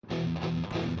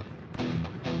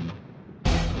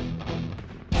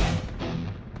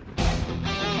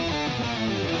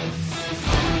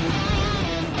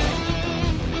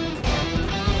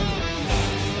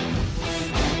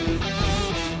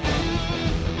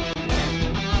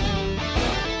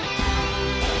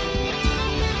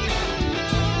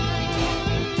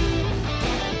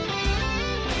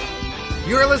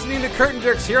You're listening to Curtain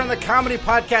Jerks here on the Comedy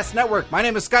Podcast Network. My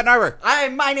name is Scott Narver.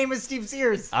 My name is Steve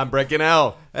Sears. I'm Brecken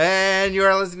L. And you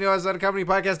are listening to us on the Comedy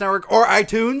Podcast Network or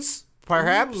iTunes,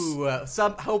 perhaps.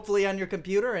 Some hopefully on your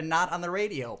computer and not on the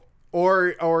radio.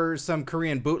 Or some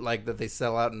Korean bootleg that they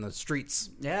sell out in the streets.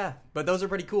 Yeah, but those are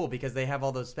pretty cool because they have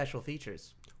all those special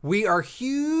features. We are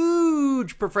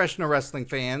huge professional wrestling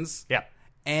fans. Yeah.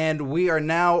 And we are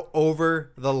now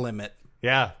over the limit.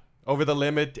 Yeah. Over the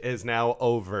limit is now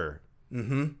over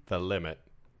the limit.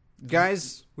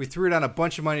 Guys, we threw down a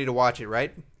bunch of money to watch it,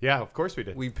 right? Yeah, of course we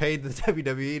did. We paid the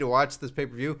WWE to watch this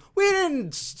pay-per-view. We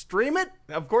didn't stream it.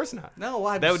 Of course not. No,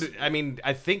 I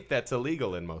think that's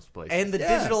illegal in most places. And the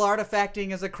digital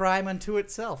artifacting is a crime unto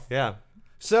itself. Yeah.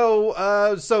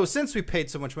 So since we paid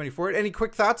so much money for it, any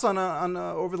quick thoughts on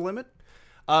Over the Limit?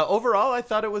 Overall, I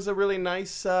thought it was a really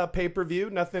nice pay-per-view.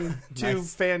 Nothing too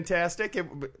fantastic. A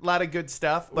lot of good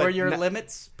stuff. But Were your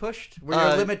limits pushed? Were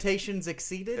your limitations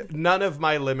exceeded? None of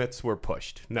my limits were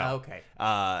pushed. No. Okay.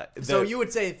 So you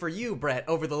would say for you, Brett,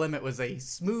 Over the Limit was a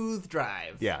smooth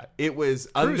drive. Yeah. It was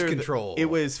Cruise control. It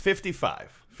was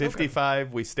 55. 55.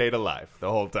 Okay. We stayed alive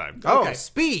the whole time. Oh, okay.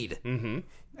 Speed. Mm-hmm.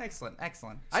 Excellent.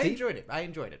 I enjoyed it.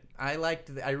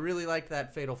 I really liked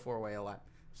that Fatal 4-Way a lot.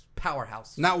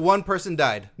 Powerhouse. Not one person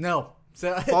died. No.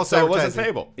 So it wasn't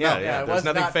fable. Yeah. There's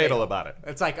nothing fatal about it.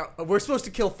 It's like, we're supposed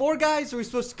to kill 4 guys, or we're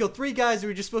supposed to kill 3 guys, or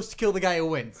we're just supposed to kill the guy who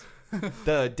wins.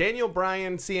 The Daniel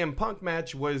Bryan CM Punk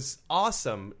match was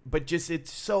awesome, but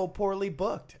it's so poorly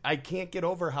booked. I can't get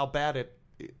over how bad it.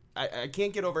 I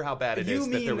can't get over how bad it is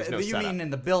that there was no setup. You mean in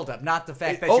the build-up, not the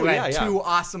fact that you had 2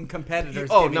 awesome competitors.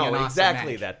 Oh giving an awesome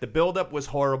exactly match. that. The build-up was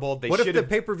horrible. What if the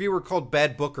pay-per-view were called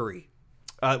Bad Bookery?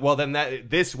 Well, then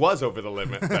this was over the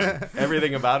limit. Then.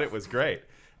 Everything about it was great.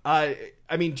 I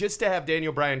mean, just to have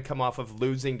Daniel Bryan come off of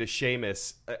losing to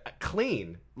Sheamus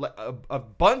clean a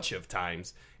bunch of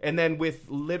times, and then with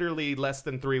literally less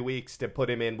than 3 weeks to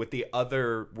put him in with the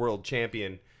other world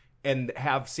champion and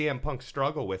have CM Punk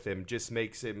struggle with him just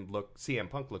makes CM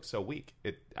Punk look so weak.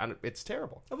 It's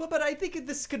terrible. But I think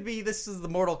this is the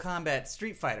Mortal Kombat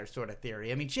Street Fighter sort of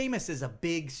theory. I mean, Sheamus is a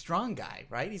big, strong guy,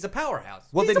 right? He's a powerhouse.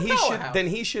 Well,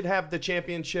 he should have the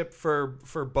championship for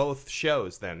both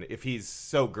shows. Then, if he's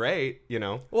so great,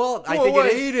 Well,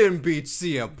 he didn't beat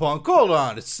CM Punk. Hold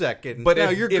on a second. But now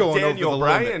if going Daniel over the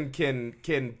Bryan limit.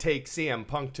 can take CM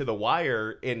Punk to the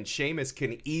wire and Sheamus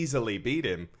can easily beat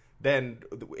him, then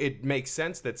it makes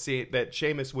sense that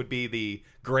Sheamus would be the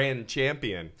grand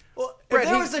champion. Well, if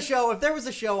there was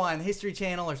a show on History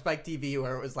Channel or Spike TV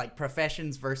where it was like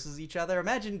professions versus each other,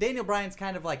 imagine Daniel Bryan's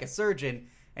kind of like a surgeon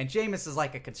and Sheamus is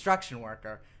like a construction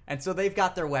worker. And so they've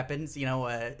got their weapons.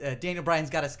 Daniel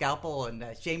Bryan's got a scalpel and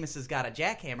Sheamus has got a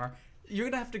jackhammer. You're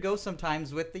going to have to go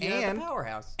sometimes with the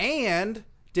powerhouse. And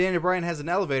Daniel Bryan has an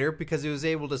elevator because he was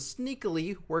able to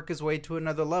sneakily work his way to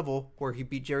another level where he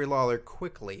beat Jerry Lawler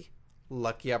quickly.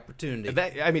 Lucky opportunity.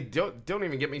 Don't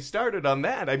even get me started on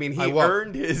that. I mean, he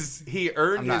earned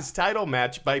his title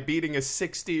match by beating a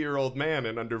 60-year-old man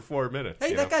in under 4 minutes.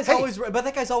 Hey, that guy's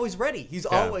always ready. He's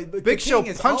always Big Show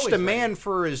punched a man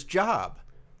for his job.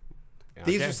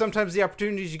 These are sometimes the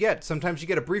opportunities you get. Sometimes you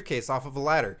get a briefcase off of a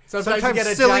ladder. Sometimes you get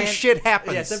a silly shit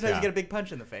happens. Yeah, sometimes you get a big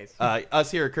punch in the face.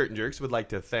 Us here at Curtain Jerks would like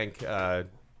to thank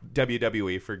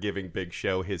WWE for giving Big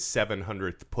Show his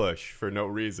 700th push for no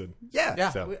reason. Yeah.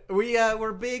 So.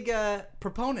 We're big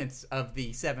proponents of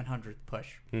the 700th push.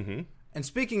 Mm-hmm. And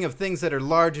speaking of things that are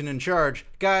large and in charge,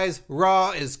 guys, Raw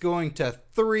is going to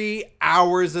 3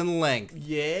 hours in length.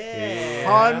 Yeah.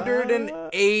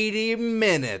 180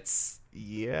 minutes.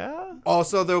 Yeah.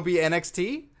 Also, there'll be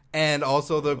NXT, and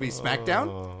also there'll be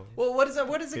SmackDown. Well, what is it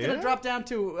going to drop down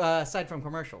to aside from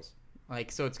commercials?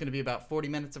 So it's going to be about 40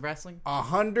 minutes of wrestling?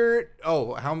 100.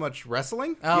 Oh, how much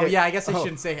wrestling? Oh, yeah. I guess I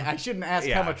shouldn't say. I shouldn't ask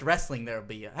how much wrestling there will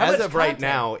be. As of right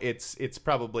now, it's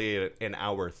probably an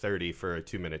hour 30 for a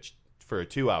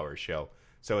 2-hour show.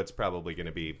 So it's probably going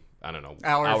to be, I don't know,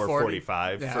 hour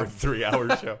 45 for a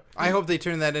 3-hour show. I hope they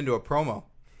turn that into a promo.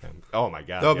 Oh my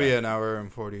God! There'll be an hour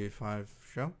and 45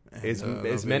 show.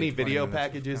 As many video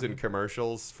packages and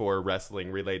commercials for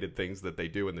wrestling-related things that they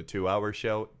do in the 2-hour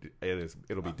show,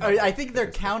 it'll be done. I think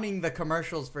they're counting the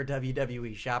commercials for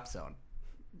WWE Shop Zone.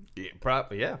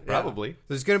 Yeah, probably.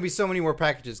 There's going to be so many more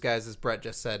packages, guys, as Brett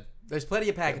just said. There's plenty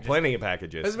of packages. There's going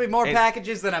to be more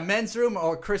packages than a men's room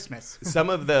or Christmas.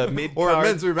 Some of the mid-card... or a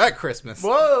men's room at Christmas.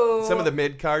 Whoa! Some of the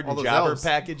mid-card and jobber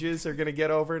packages are going to get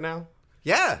over now.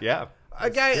 Yeah. Yeah.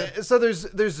 So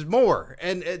there's more,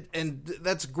 and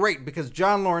that's great because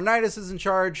John Laurinaitis is in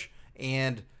charge,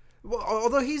 and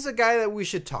although he's a guy that we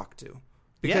should talk to,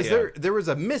 Because there was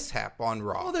a mishap on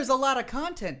Raw. Well, there's a lot of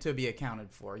content to be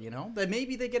accounted for, that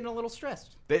maybe they're getting a little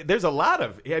stressed. There's a lot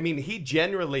of... I mean, he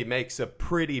generally makes a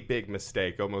pretty big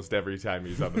mistake almost every time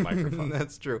he's on the microphone.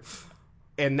 That's true.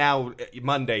 And now,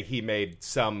 Monday, he made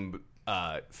some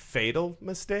fatal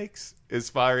mistakes as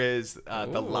far as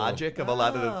the logic of a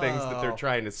lot of the things that they're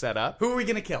trying to set up. Who are we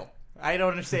going to kill? I don't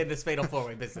understand this fatal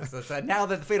four-way business. Now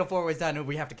that the fatal four-way is done,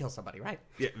 we have to kill somebody, right?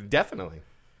 Yeah, definitely.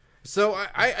 So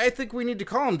I think we need to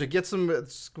call him to get some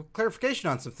clarification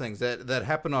on some things that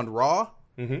happened on Raw.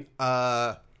 Mm-hmm.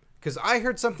 Because I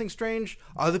heard something strange.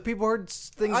 Other people heard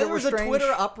things that were strange. There was a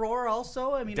Twitter uproar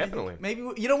also. I mean, definitely. Maybe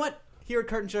you know what? Here at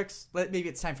Curtain Jerks, maybe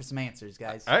it's time for some answers,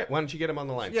 guys. All right, why don't you get him on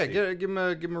the line? Yeah, Steve? give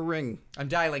him a ring. I'm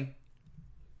dialing.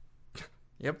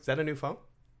 Yep. Is that a new phone?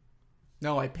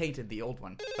 No, I painted the old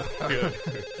one. Good.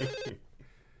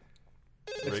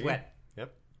 It's wet.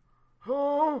 Yep.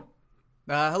 Oh.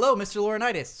 Hello, Mr.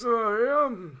 Laurinaitis. I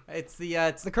am. It's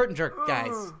the Curtain Jerk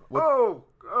guys. Hello,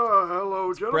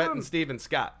 gentlemen. Brett and Steve and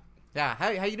Scott. Yeah, how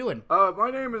you doing? My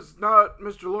name is not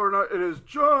Mr. Laurinaitis. It is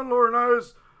John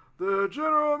Laurinaitis, the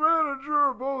general manager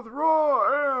of both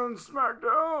Raw and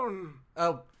SmackDown.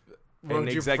 Oh, and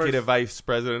executive vice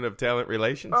president of talent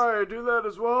relations. I do that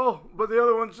as well, but the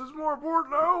other one's just more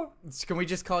important now. Can we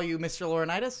just call you Mr.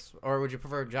 Laurinaitis, or would you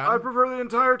prefer John? I prefer the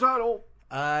entire title.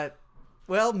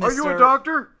 Well, Mr. Are you a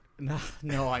doctor? No,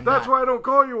 I'm not. That's why I don't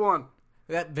call you one.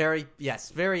 Very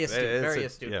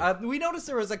astute. Yeah. We noticed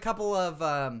there was a couple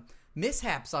of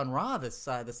mishaps on Raw this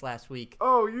last week.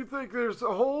 Oh, you think there's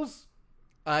holes?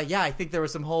 Yeah, I think there were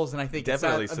some holes, and I think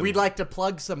Definitely we'd like to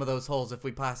plug some of those holes if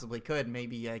we possibly could,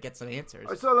 maybe get some answers.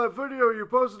 I saw that video you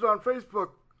posted on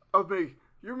Facebook of me.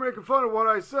 You're making fun of what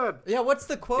I said. Yeah, what's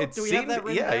the quote? Do we have that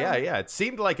written down? Yeah. It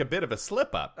seemed like a bit of a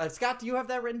slip-up. Scott, do you have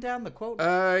that written down, the quote?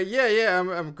 Yeah.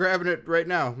 I'm grabbing it right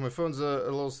now. My phone's a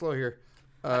little slow here.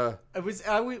 It was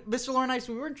Mr. Laurinaitis.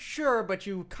 We weren't sure, but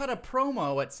you cut a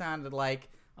promo. It sounded like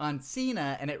on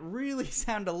Cena, and it really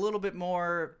sounded a little bit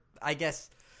more, I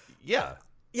guess. Yeah.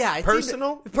 Yeah,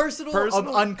 personal,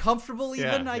 uncomfortable.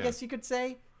 Even I guess you could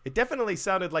say. It definitely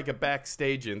sounded like a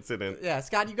backstage incident. Yeah,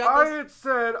 Scott, you got this? I had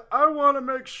said, I want to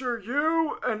make sure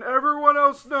you and everyone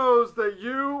else knows that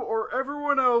you or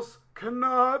everyone else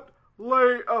cannot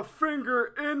lay a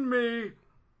finger in me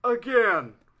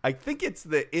again. I think it's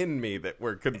the in me that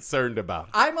we're concerned about.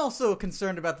 I'm also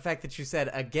concerned about the fact that you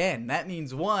said again. That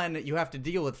means, one, you have to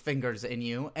deal with fingers in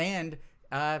you, and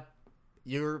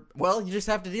you just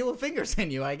have to deal with fingers in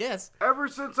you, I guess. Ever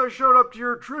since I showed up to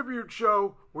your tribute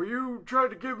show where you tried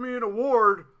to give me an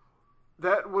award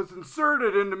that was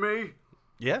inserted into me.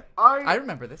 Yeah. I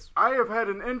remember this. I have had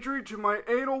an injury to my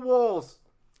anal walls.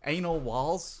 Anal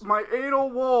walls? My anal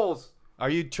walls. Are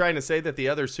you trying to say that the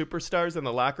other superstars in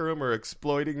the locker room are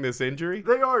exploiting this injury?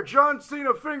 They are. John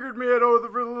Cena fingered me at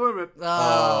Over the Limit.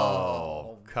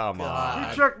 Oh, come on.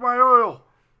 He checked my oil.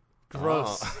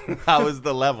 Gross. Oh. How is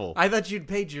the level? I thought you'd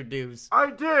paid your dues. I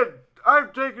did.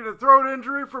 I've taken a throat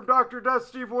injury from Dr. Death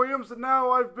Steve Williams, and now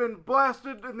I've been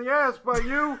blasted in the ass by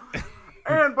you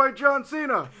and by John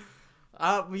Cena.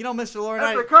 Mr. Laurinaitis.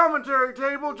 At the commentary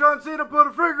table, John Cena put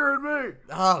a finger in me.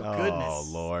 Oh, goodness. Oh,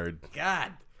 Lord.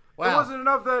 God. Wow. It wasn't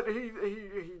enough that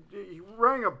he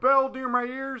rang a bell near my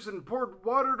ears and poured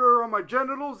water on my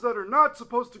genitals that are not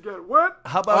supposed to get wet.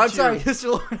 How about I'm sorry,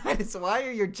 Mr. Laurinaitis. Why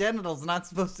are your genitals not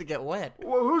supposed to get wet?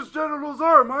 Well, whose genitals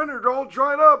are? Mine are all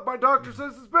dried up. My doctor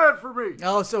says it's bad for me.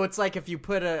 Oh, so it's like if you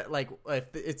put if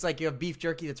it's like you have beef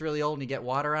jerky that's really old and you get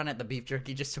water on it, the beef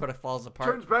jerky just sort of falls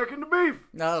apart. Turns back into beef.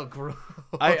 Oh, gross.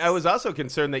 I was also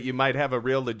concerned that you might have a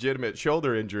real legitimate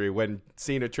shoulder injury when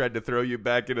Cena tried to throw you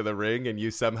back into the ring and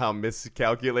you somehow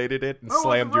miscalculated it and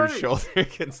slammed your shoulder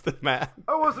against the mat.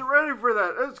 I wasn't ready for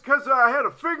that. It's because I had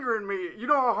a finger in me. You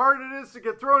know how hard it is to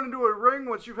get thrown into a ring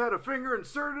once you've had a finger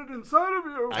inserted inside of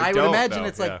you? I would imagine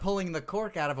it's like pulling the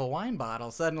cork out of a wine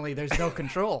bottle. Suddenly there's no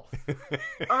control.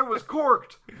 I was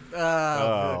corked.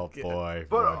 Oh, boy.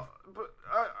 But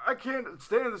I can't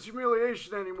stand this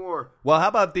humiliation anymore. Well, how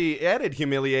about the added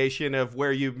humiliation of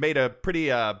where you made a pretty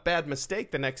bad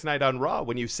mistake the next night on Raw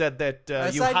when you said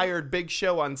that you hired Big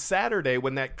Show on Saturday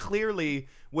when that clearly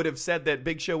would have said that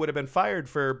Big Show would have been fired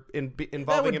for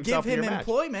involving himself in your match.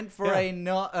 That would give him employment for a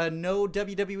no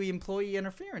WWE employee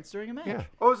interference during a match. Yeah.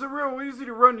 Oh, is it real easy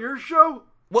to run your show?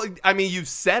 Well, I mean, you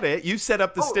said it. You set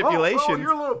up the stipulations. Oh,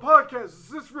 your little podcast. Is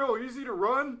this real easy to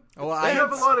run? Oh, I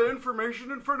have a lot of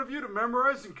information in front of you to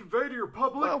memorize and convey to your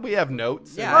public. Well, we have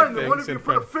notes. Yeah. Fine, then one of you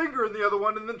put a finger in the other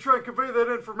one and then try and convey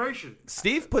that information.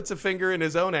 Steve puts a finger in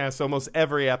his own ass almost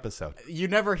every episode. You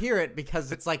never hear it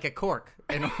because it's like a cork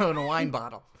in a wine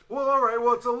bottle. Well, all right.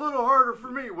 Well, it's a little harder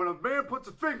for me. When a man puts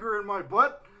a finger in my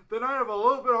butt, then I have a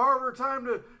little bit harder time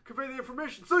to convey the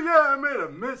information. So, yeah, I made a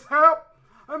mishap.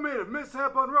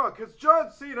 On Raw because John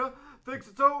Cena thinks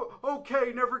it's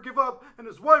okay, never give up, and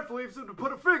his wife leaves him to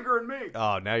put a finger in me.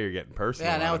 Oh, now you're getting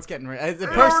personal. Yeah, now it's getting It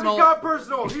personal. already got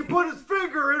personal. He put his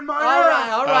finger in my All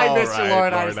right, All Mr. right,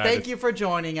 Laurinaitis. Laurinaitis. Thank you for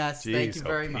joining us. Jeez, Thank you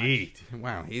very much. Pete.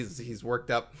 Wow, he's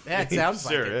worked up. Yeah, it sounds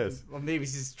Sure like it. is. Well, maybe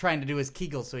he's trying to do his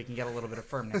Kegel so he can get a little bit of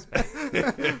firmness.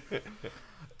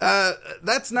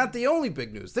 That's not the only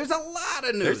big news. There's a lot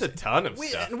of news. There's a ton of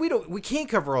stuff. We can't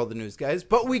cover all the news, guys,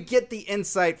 but we get the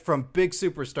insight from big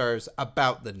superstars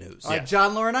about the news. Like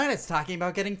John Laurinaitis talking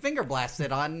about getting finger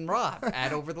blasted on Raw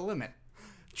at Over the Limit.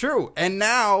 True. And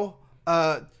now,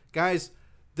 guys,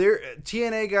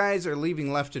 TNA guys are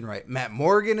leaving left and right. Matt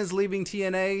Morgan is leaving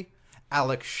TNA.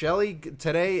 Alex Shelley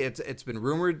today, it's been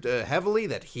rumored heavily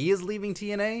that he is leaving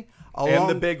TNA. And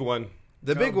the big one.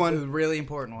 The big one. The really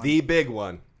important one. The big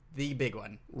one. The big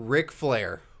one. Ric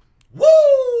Flair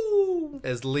Woo!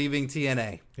 is leaving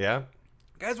TNA. Yeah.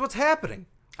 Guys, what's happening?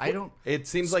 I don't... It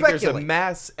seems like there's a Speculate.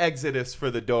 mass exodus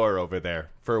for the door over there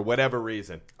for whatever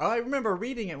reason. I remember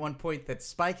reading at one point that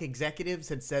Spike executives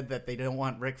had said that they don't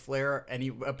want Ric Flair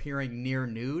appearing near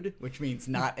nude, which means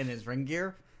not in his ring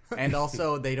gear. And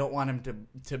also, they don't want him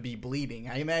to be bleeding.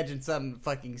 I imagine some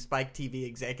fucking Spike TV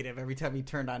executive, every time he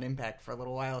turned on Impact for a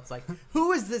little while, it's like,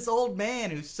 who is this old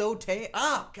man who's so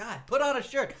Oh, God, put on a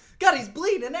shirt. God, he's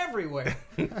bleeding everywhere.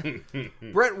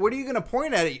 Brett, what are you going to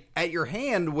point at your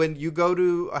hand when you go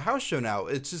to a house show now?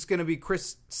 It's just going to be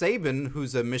Chris Sabin,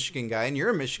 who's a Michigan guy, and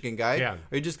you're a Michigan guy. Yeah.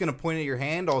 Are you just going to point at your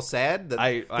hand all sad that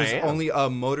I there's am. only a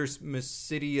Motor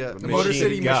City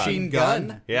Machine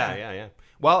Gun. Yeah.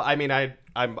 Well, I mean,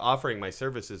 I'm offering my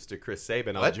services to Chris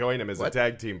Sabin. I'll What? join him as a What?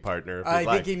 tag team partner. If I you'd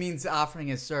think like. he means offering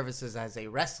his services as a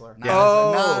wrestler, not,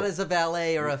 Yeah. not as a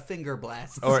valet or a finger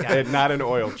blast. Or not an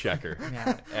oil checker.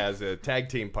 Yeah. As a tag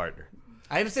team partner.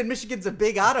 I understand Michigan's a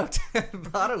big auto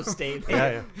state.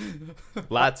 Yeah.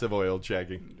 Lots of oil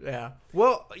checking. Yeah.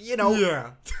 Well,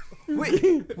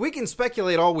 we can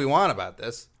speculate all we want about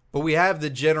this, but we have the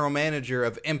general manager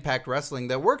of Impact Wrestling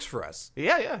that works for us.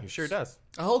 Yeah, he sure does.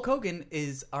 Hulk Hogan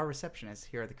is our receptionist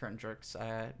here at the Curtain Jerks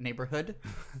neighborhood.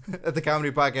 At the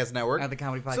Comedy Podcast Network. At the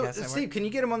Comedy Podcast So, Network. Steve, can you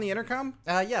get him on the intercom?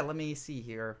 Yeah, let me see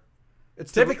here.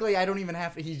 It's Typically, I don't even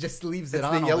have to. He just leaves it it's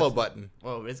on. the yellow button.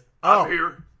 Whoa, is I'm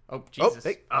here. Oh, Jesus.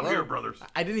 hey. I'm Hello. here, brothers.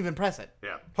 I didn't even press it.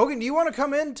 Yeah. Hogan, do you want to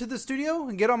come into the studio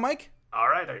and get on mic? All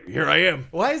right. Here I am.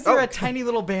 Why is there a tiny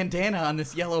little bandana on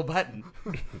this yellow button?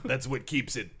 That's what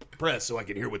keeps it pressed so I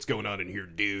can hear what's going on in here,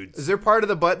 dudes. Is there part of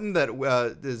the button that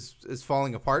is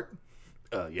falling apart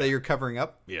Yeah. that you're covering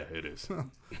up? Yeah, it is.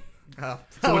 Oh.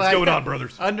 So what's going on,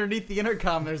 brothers? Underneath the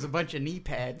intercom, there's a bunch of knee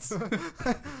pads.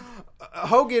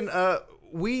 Hogan,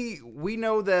 we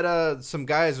know that some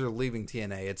guys are leaving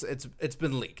TNA. It's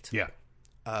been leaked. Yeah.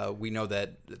 We know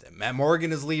that Matt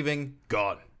Morgan is leaving.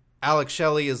 Gone. Alex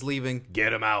Shelley is leaving.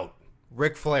 Get him out.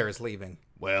 Ric Flair is leaving.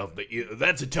 Well,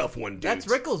 that's a tough one, dude. That's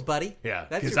Rickles, buddy. Yeah,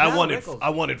 That's because your I pal wanted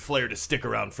Rickles. Flair to stick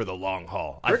around for the long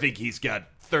haul. I think he's got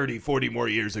 30, 40 more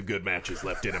years of good matches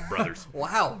left in him, brothers.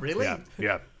 Wow, really?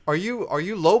 Yeah. Are you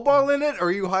lowballing it or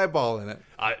are you highballing it?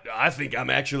 I think I'm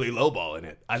actually lowballing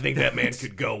it. I think that man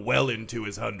could go well into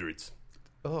his hundreds.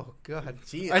 Oh God,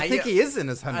 Gee, I think he is in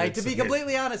his hundreds. To be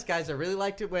completely honest, guys, I really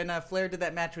liked it when Flair did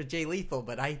that match with Jay Lethal,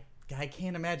 but I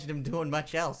can't imagine him doing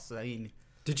much else. I mean,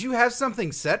 Did you have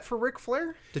something set for Ric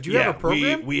Flair? Did you have a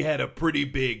program? we had a pretty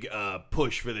big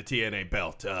push for the TNA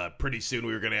belt. Pretty soon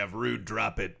we were going to have Rude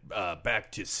drop it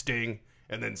back to Sting,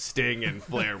 and then Sting and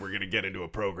Flair were going to get into a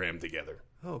program together.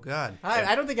 Oh God,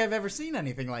 I don't think I've ever seen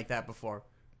anything like that before.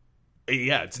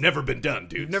 Yeah, it's never been done,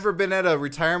 dude. you've never been at a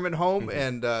retirement home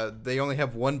and they only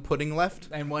have one pudding left.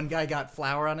 And one guy got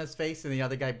flour on his face, and the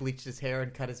other guy bleached his hair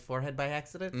and cut his forehead by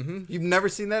accident. Mm-hmm. You've never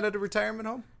seen that at a retirement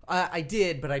home? I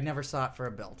did, but I never saw it for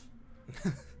a belt.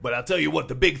 But I'll tell you what,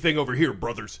 the big thing over here,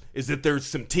 brothers, is that there's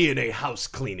some TNA house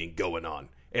cleaning going on.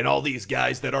 And all these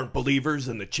guys that aren't believers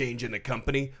in the change in the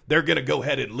company, they're going to go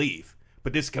ahead and leave.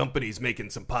 But this company's making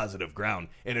some positive ground,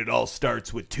 and it all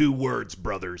starts with 2 words,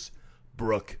 brothers.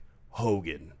 Brooke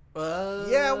Hogan.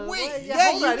 Yeah, wait.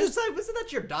 Hold you on. just- Wasn't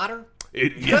that your daughter?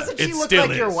 Doesn't she it look still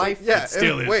like your is. wife? Yeah, It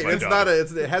still is wait, my it's daughter.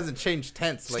 not it hasn't changed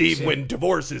tense. Like Steve, shit. when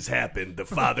divorces happen, the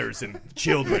fathers and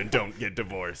children don't get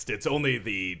divorced. It's only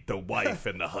the wife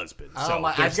and the husband.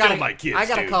 So they're still my kids, I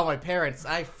gotta dude. call my parents.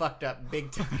 I fucked up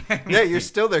big time. Yeah, you're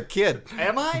still their kid.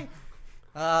 Am I?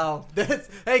 Oh,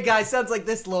 hey guys, sounds like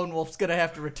this lone wolf's gonna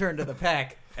have to return to the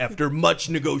pack. After much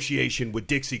negotiation with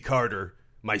Dixie Carter,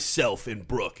 myself, and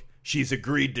Brooke, she's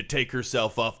agreed to take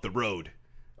herself off the road.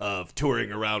 of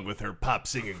touring around with her pop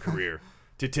singing career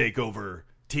to take over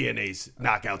TNA's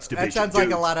Knockouts division. That sounds like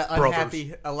a Dudes, lot of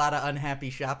brothers. unhappy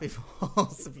shopping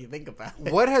malls if you think about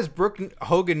it. What has Brooke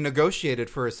Hogan negotiated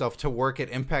for herself to work at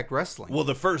Impact Wrestling? Well,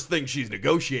 the first thing she's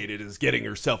negotiated is getting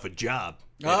herself a job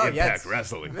at Oh, Impact yes.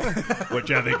 Wrestling,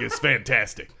 which I think is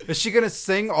fantastic. Is she going to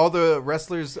sing all the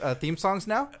wrestlers' theme songs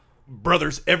now?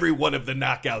 Brothers, every one of the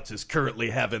Knockouts is currently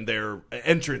having their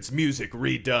entrance music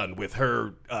redone with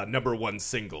her number one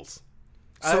singles.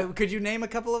 Could you name a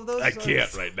couple of those? I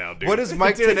can't right now, dude. What is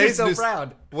Mike Dude, you're Tenay's so new?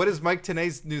 proud. What is Mike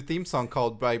Tenay's new theme song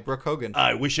called by Brooke Hogan?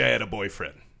 I wish I had a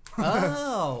boyfriend.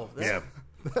 Oh, Yeah.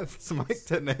 That's Mike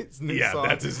Tenay's new Yeah, song.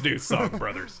 that's his new song,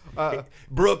 brothers.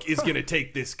 Brooke is going to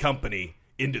take this company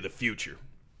into the future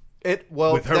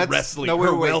with her wrestling,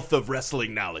 her wealth of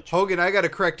wrestling knowledge. Hogan, I got to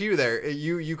correct you there.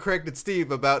 You corrected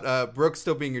Steve about Brooke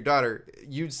still being your daughter.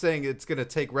 You saying it's going to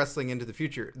take wrestling into the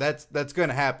future. That's going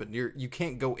to happen. You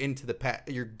can't go into the past.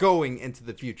 You're going into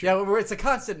the future. yeah. It's a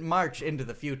constant march into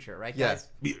the future, right, guys?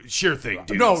 Yes. Sure thing,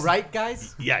 dude. No, right,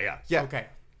 guys? Yeah. Yeah. Okay.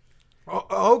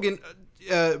 Hogan,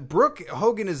 Brooke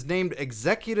Hogan is named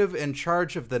executive in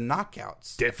charge of the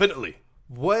Knockouts. Definitely.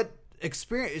 What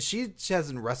experience? She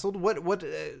hasn't wrestled. What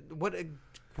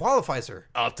qualifies her?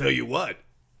 I'll tell you what.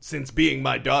 Since being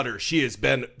my daughter, she has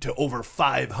been to over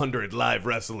 500 live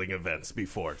wrestling events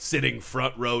before, sitting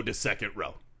front row to second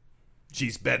row.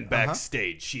 She's been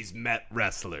backstage. She's met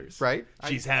wrestlers. Right.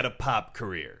 She's had a pop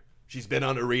career. She's been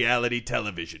on a reality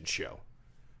television show.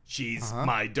 She's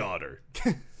my daughter.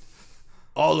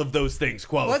 All of those things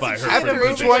qualify her Wasn't for she the in a After each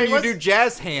position. one, you What's- do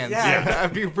jazz hands. Yeah.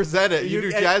 After you present it, you do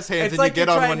jazz hands it's and like you get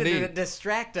you're on trying one to knee.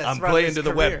 distract us. I'm from playing his to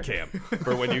the career. webcam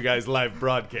for when you guys live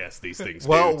broadcast these things.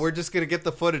 Well, dudes. we're just going to get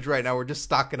the footage right now. We're just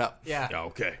stocking up. Yeah.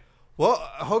 Okay. Well,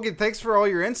 Hogan, thanks for all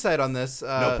your insight on this.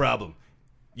 No problem.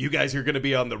 You guys are going to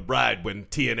be on the ride when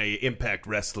TNA Impact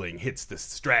Wrestling hits the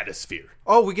stratosphere.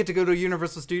 Oh, we get to go to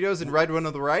Universal Studios and ride one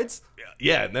of the rides?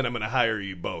 Yeah, and then I'm going to hire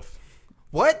you both.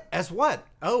 What? As what?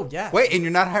 Oh, yeah. Wait, and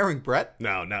you're not hiring Brett?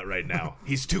 No, not right now.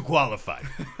 He's too qualified.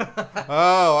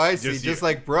 Oh, I see. Just Just you.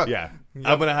 like Brooke. Yeah.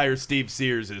 I'm going to hire Steve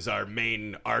Sears as our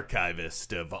main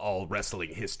archivist of all wrestling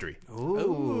history.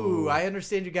 Ooh, I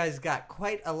understand you guys got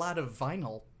quite a lot of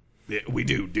vinyl. Yeah, we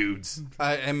do, dudes.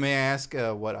 And may I ask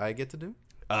what I get to do?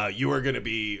 You are going to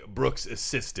be Brooke's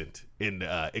assistant in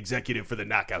executive for the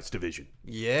Knockouts division.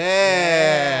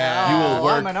 Yeah. You will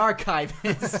work- I'm an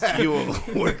archivist. You will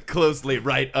work closely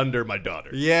right under my daughter.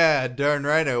 Yeah, darn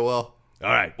right I will. All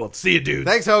right. Well, see you, dudes.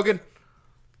 Thanks, Hogan.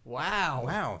 Wow.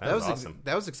 Wow, That was awesome.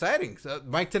 That was exciting. So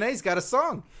Mike Tenay's got a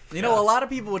song. You know, a lot of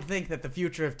people would think that the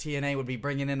future of TNA would be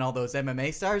bringing in all those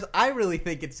MMA stars. I really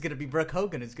think it's going to be Brooke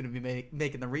Hogan who's going to be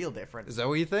making the real difference. Is that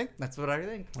what you think? That's what I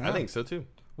think. I think so, too.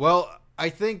 Well, I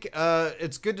think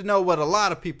it's good to know what a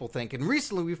lot of people think. And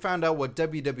recently we found out what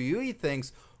WWE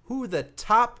thinks, who the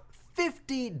top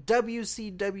 50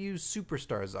 WCW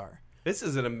superstars are. This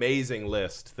is an amazing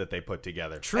list that they put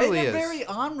together. Truly And is. very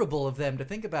honorable of them to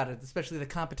think about it, especially the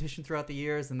competition throughout the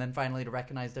years, and then finally to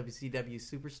recognize WCW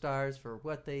superstars for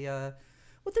what they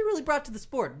really brought to the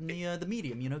sport and the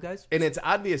medium. You know, guys. And it's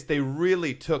obvious they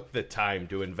really took the time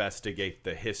to investigate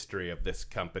the history of this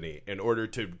company in order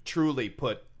to truly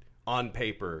put on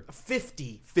paper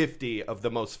 50 of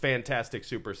the most fantastic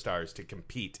superstars to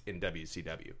compete in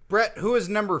WCW. Brett, who is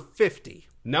number 50?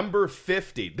 Number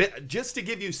 50. Just to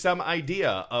give you some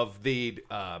idea of the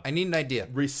I need an idea.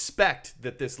 respect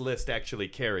that this list actually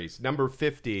carries. Number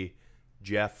 50,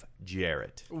 Jeff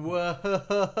Jarrett.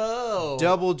 Whoa!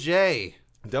 Double J.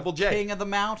 Double J. King of the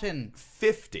Mountain.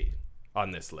 50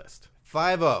 on this list.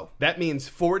 5-0. That means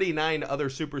 49 other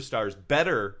superstars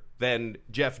better than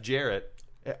Jeff Jarrett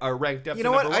are ranked up You to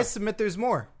know what? number I one. submit there's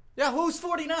more. Yeah, who's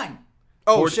 49?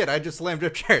 Oh, 40 shit. I just slammed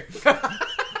up Jarrett.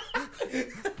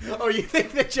 Oh, you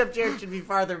think that Jeff Jarrett should be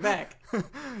farther back?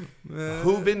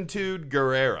 Juventud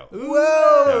Guerrero.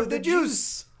 Whoa, the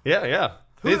juice. Yeah.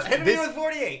 Hit me This with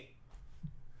 48.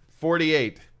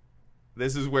 48.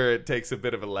 This is where it takes a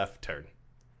bit of a left turn.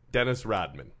 Dennis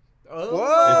Rodman Oh.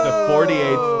 is the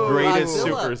 48th greatest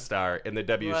Godzilla. superstar in the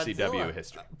WCW Godzilla.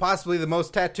 history. Possibly the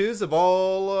most tattoos of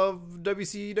all of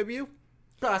WCW.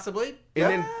 Possibly. And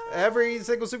then, Every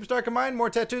single superstar combined, more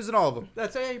tattoos than all of them.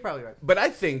 That's yeah, you're probably right. but I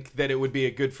think that it would be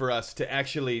good for us to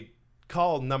actually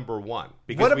call number one.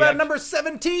 Because What we about act- number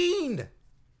 17?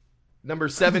 Number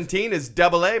 17 is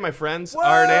Double A, my friends.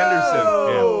 Arn Anderson.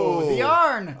 Oh, The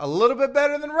Yarn. a little bit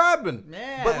better than Rodman.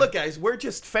 Yeah. But look, guys, we're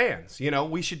just fans. You know,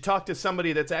 we should talk to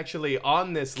somebody that's actually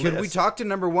on this list. Can we talk to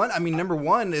number one? I mean, number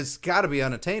one is got to be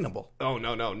unattainable. Oh,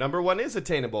 no. Number one is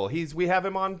attainable. We have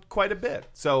him on quite a bit.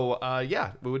 So,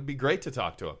 yeah, it would be great to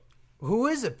talk to him. Who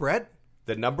is it, Brett?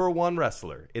 the number one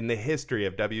wrestler in the history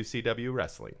of WCW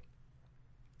wrestling,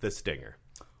 the Stinger.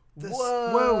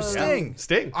 Whoa, Sting. Yeah.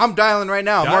 Sting. I'm dialing right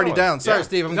now. I'm Dial already it. dialing. Sorry, Yeah.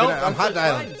 Steve. I'm No, hot it's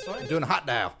dialing. fine, it's fine. I'm doing a hot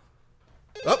dial.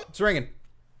 Oh, it's ringing.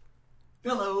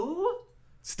 Hello?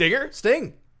 Stinger?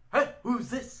 Sting. Hey, who's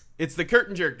this? It's the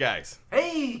Curtain Jerk guys.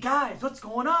 Hey, guys, what's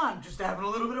going on? Just having a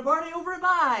little bit of party over at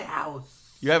my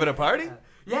house. You having a party?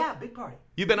 Yeah, big party.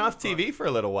 You've been off TV for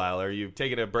a little while. Are you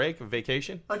taking a break, a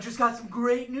vacation? I just got some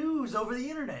great news over the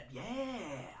internet. Yeah.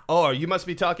 Oh, you must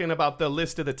be talking about the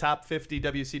list of the top 50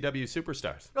 WCW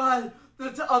superstars.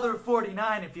 The other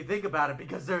 49 if you think about it,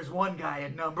 because there's one guy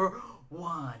at number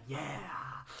 1. Yeah.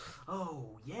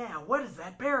 Oh, yeah. What is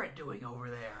that parrot doing over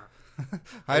there?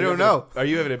 I don't know. Are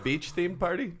you having a beach themed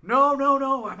party? No.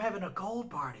 I'm having a cold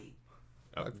party.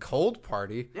 A cold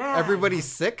party? Yeah. Everybody's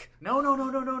sick?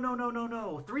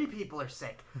 No. 3 people are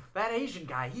sick. That Asian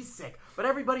guy, he's sick. But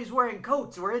everybody's wearing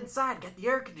coats. We're inside. Get the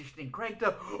air conditioning cranked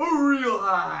up real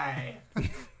high.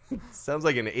 Sounds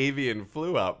like an avian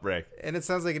flu outbreak. And it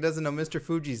sounds like it doesn't know Mr.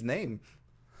 Fuji's name.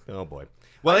 Oh, boy.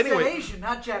 Well, I said anyway. Asian,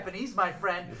 not Japanese, my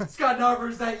friend. Scott Narver,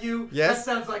 is that you? Yes. That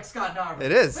sounds like Scott Narver.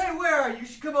 It is. Hey, where are you? You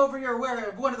should come over here wearing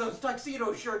one of those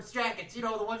tuxedo shirts, jackets. You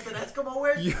know, the ones that Eskimo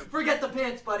wears? Forget the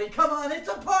pants, buddy. Come on, it's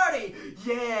a party.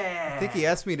 Yeah. I think he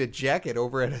asked me to jacket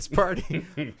over at his party.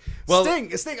 Well-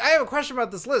 Sting, I have a question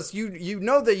about this list. You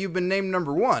know that you've been named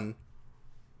number 1.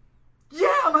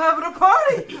 Yeah, I'm having a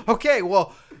party. Okay,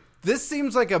 well, this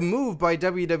seems like a move by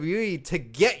WWE to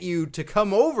get you to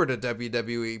come over to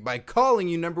WWE by calling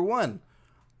you number 1.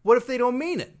 What if they don't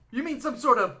mean it? You mean some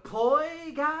sort of ploy,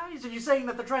 guys? Are you saying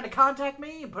that they're trying to contact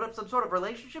me and put up some sort of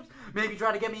relationships? Maybe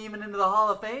try to get me even into the Hall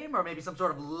of Fame? Or maybe some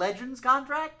sort of Legends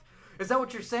contract? Is that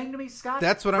what you're saying to me, Scott?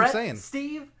 That's what I'm Brett, saying.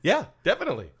 Steve? Yeah,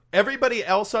 definitely. Everybody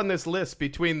else on this list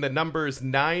between the numbers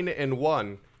 9 and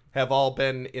 1 have all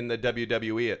been in the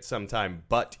WWE at some time,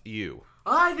 but you.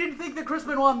 I didn't think that Chris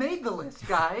Benoit made the list,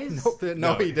 guys.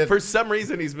 No, he didn't. For some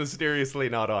reason, he's mysteriously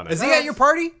not on it. Is he at your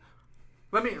party?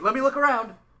 Let me look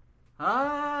around.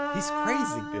 He's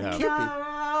crazy. Yeah. Can't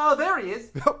Oh, there he is.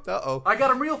 be. Uh-oh. I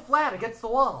got him real flat against the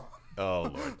wall. Oh,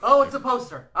 Lord. Oh, it's a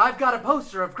poster. I've got a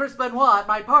poster of Chris Benoit at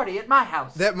my party at my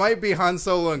house. That might be Han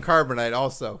Solo and Carbonite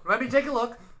also. Let me take a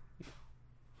look.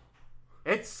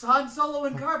 It's Han Solo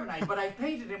and Carbonite, but I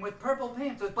painted him with purple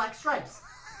pants with black stripes.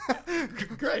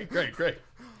 Great.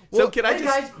 So can I Hey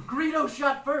just... guys, Greedo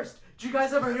shot first. Did you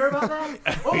guys ever hear about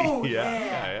that? Oh,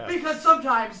 Yeah. Because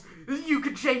sometimes you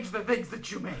can change the things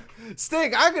that you make.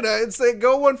 Sting, I'm going to say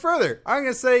go one further. I'm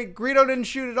going to say Greedo didn't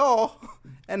shoot at all,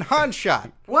 and Han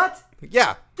shot. What?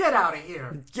 Yeah. Get out of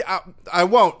here. Yeah, I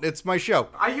won't. It's my show.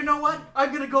 You know what? I'm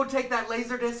going to go take that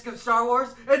laser disc of Star Wars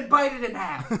and bite it in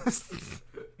half.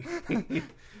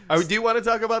 do you want to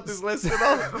talk about this list at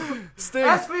all? Sting.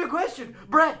 Ask me a question.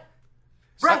 Brett.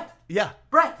 Yeah.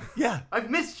 Brett. Yeah. I've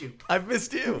missed you. I've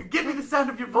missed you. Give me the sound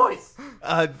of your voice.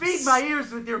 Feed my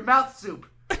ears with your mouth soup.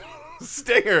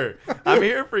 Stinger, I'm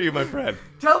here for you, my friend.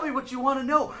 Tell me what you want to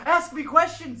know. Ask me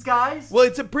questions, guys. Well,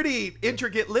 it's a pretty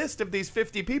intricate list of these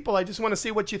 50 people. I just want to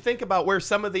see what you think about where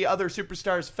some of the other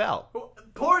superstars fell.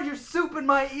 Pour your soup in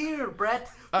my ear, Brett.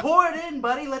 Pour it in,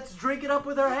 buddy. Let's drink it up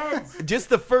with our heads. Just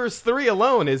the first 3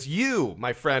 alone is you,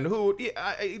 my friend, who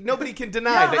nobody can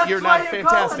deny Yeah, that that's you're why not you're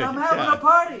fantastic. calling. I'm having Yeah. a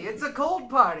party. It's a cold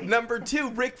party. Number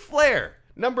 2, Ric Flair.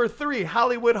 Number 3,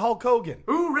 Hollywood Hulk Hogan.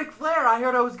 Ooh, Ric Flair. I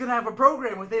heard I was going to have a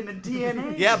program with him in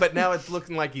TNA. Yeah, but now it's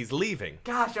looking like he's leaving.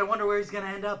 Gosh, I wonder where he's going to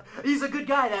end up. He's a good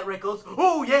guy, that Rickles.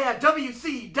 Oh, yeah,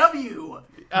 WCW.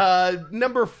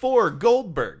 Number 4,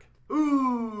 Goldberg.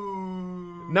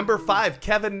 Ooh. Number 5,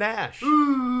 Kevin Nash.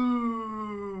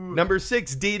 Ooh. Number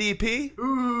 6, DDP.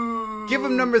 Ooh. Give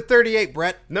him number 38,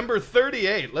 Brett. Number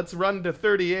 38, let's run to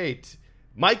 38.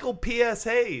 Michael P.S.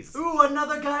 Hayes. Ooh,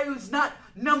 another guy who's not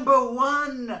number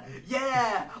 1.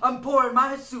 Yeah, I'm pouring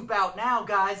my soup out now,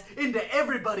 guys, into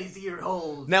everybody's ear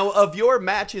holes. Now, of your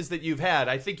matches that you've had,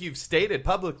 I think you've stated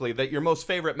publicly that your most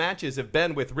favorite matches have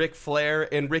been with Ric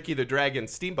Flair and Ricky the Dragon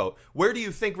Steamboat. Where do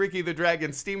you think Ricky the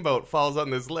Dragon Steamboat falls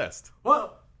on this list?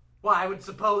 Well, I would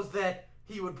suppose that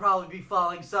he would probably be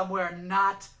falling somewhere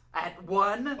not at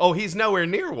 1. Oh, he's nowhere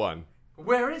near 1.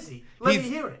 Where is he? Let me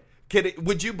He's- hear it.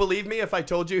 Would you believe me if I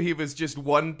told you he was just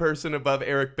 1 person above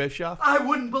Eric Bischoff? I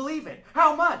wouldn't believe it.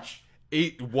 How much?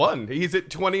 1. He's at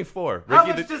 24. How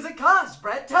Ricky much does it cost,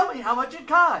 Brett? Tell me how much it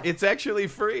costs. It's actually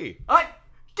free.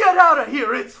 Get out of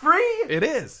here. It's free? It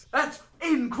is. That's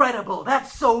incredible.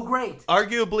 That's so great.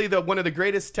 Arguably one of the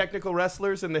greatest technical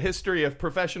wrestlers in the history of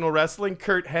professional wrestling,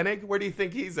 Kurt Hennig. Where do you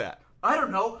think he's at? I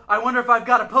don't know. I wonder if I've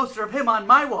got a poster of him on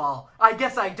my wall. I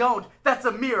guess I don't. That's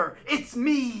a mirror. It's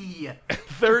me.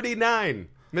 39.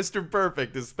 Mr.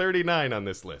 Perfect is 39 on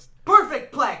this list.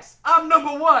 Perfect Plex. I'm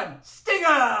number 1.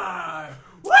 Stinger.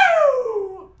 Woo!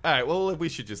 All right, well, we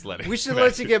should just let it. We should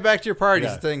let you get back to your parties,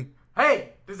 Yeah. Sting. Hey,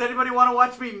 does anybody want to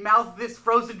watch me mouth this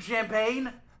frozen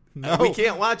champagne? No. We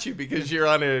can't watch you because you're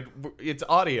on it's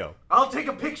audio. I'll take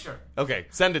a picture. Okay,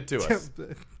 send it to us.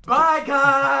 Bye,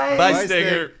 guys. Bye, Bye,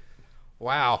 Stinger.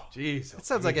 Wow. Jeez. That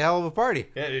sounds like a hell of a party.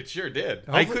 Yeah, it sure did.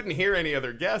 I couldn't hear any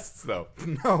other guests, though.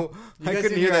 No, I guys couldn't didn't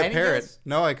hear hear that any parrot. guests?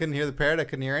 No, I couldn't hear the parrot. I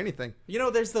couldn't hear anything. You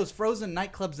know, there's those frozen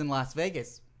nightclubs in Las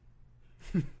Vegas.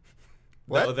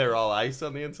 What? Oh, they're all ice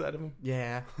on the inside of them?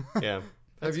 Yeah. Yeah.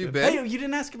 Have you good. been? Hey, you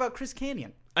didn't ask about Chris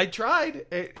Canyon. I tried.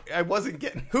 I wasn't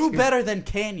getting... Who better than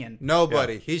Canyon?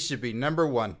 Nobody. He should be number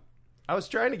 1. I was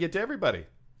trying to get to everybody.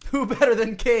 Who better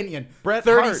than Canyon? Bret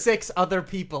 36 other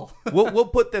people. We'll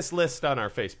put this list on our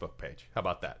Facebook page. How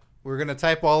about that? We're going to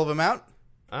type all of them out.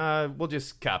 We'll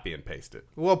just copy and paste it.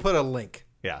 We'll put a link.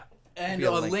 Yeah. And Be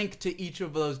a a link. link to each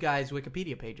of those guys'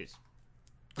 Wikipedia pages.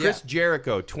 Chris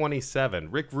Jericho, 27.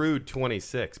 Rick Rude,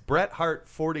 26. Bret Hart,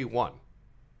 41.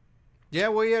 Yeah,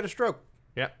 well, you had a stroke.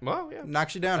 Yeah. Well, yeah.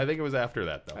 Knocks you down. I think it was after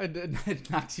that, though. It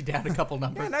knocks you down a couple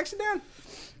numbers. Yeah, knocks you down.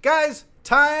 Guys,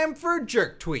 time for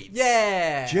jerk tweets.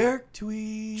 Yeah. Jerk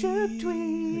tweet. Jerk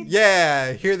tweet.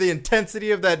 Yeah, hear the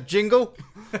intensity of that jingle?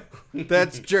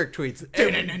 That's jerk tweets.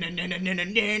 Jerk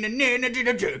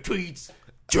tweets.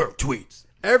 Jerk tweets.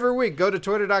 Every week, go to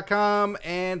twitter.com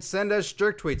and send us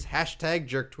jerk tweets, hashtag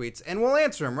jerk tweets, and we'll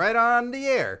answer them right on the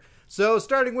air. So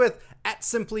starting with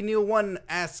 @SimplyNeil1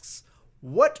 asks,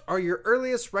 what are your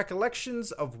earliest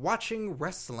recollections of watching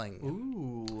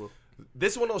wrestling? Ooh.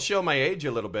 This one will show my age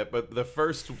a little bit, but the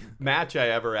first match I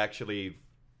ever actually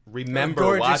remember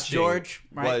Gorgeous watching George,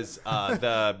 right? was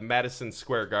the Madison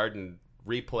Square Garden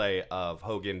replay of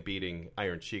Hogan beating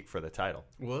Iron Sheik for the title.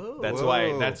 Whoa.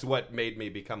 That's what made me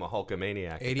become a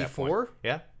Hulkamaniac. 84?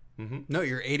 Yeah. No,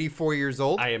 you're 84 years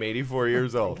old. I am 84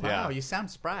 years old. Wow, Yeah. you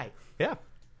sound spry. Yeah.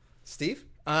 Steve?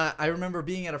 I remember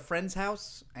being at a friend's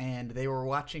house and they were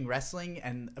watching wrestling,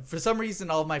 and for some reason,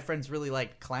 all of my friends really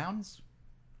liked clowns.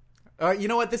 You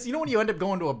know what? You know when you end up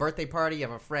going to a birthday party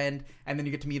of a friend, and then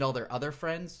you get to meet all their other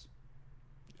friends.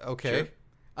 Okay.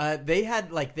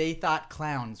 They thought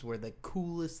clowns were the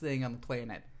coolest thing on the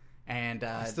planet, and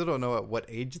I still don't know at what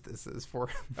age this is for.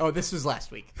 this was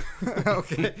last week.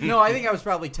 Okay. No, I think I was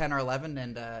probably 10 or 11,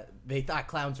 and they thought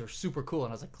clowns were super cool,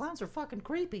 and I was like, clowns are fucking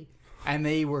creepy. And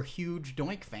they were huge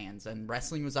Doink fans, and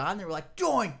wrestling was on. They were like,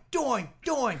 Doink, Doink,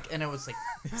 Doink. And it was like,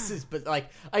 but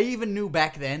like, I even knew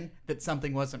back then that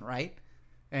something wasn't right.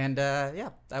 And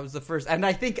that was the first. And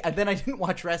I think then I didn't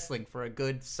watch wrestling for a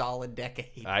good solid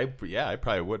decade. I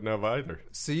probably wouldn't have either.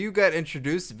 So you got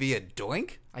introduced via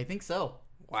Doink? I think so.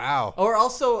 Wow. Or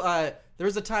also, there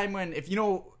was a time when, if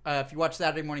you watch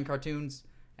Saturday morning cartoons,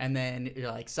 and then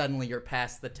you're like, suddenly you're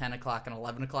past the 10 o'clock and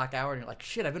 11 o'clock hour, and you're like,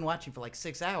 shit, I've been watching for like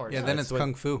 6 hours. Yeah, then it's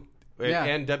Kung Fu. Yeah.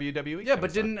 And WWE. Yeah,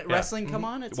 but comes on. didn't wrestling come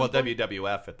on at some Well, point?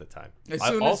 WWF at the time. As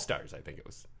soon All as- Stars, I think it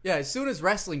was. Yeah, as soon as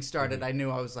wrestling started, I knew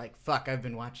I was like, fuck, I've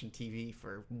been watching TV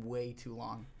for way too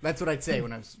long. That's what I'd say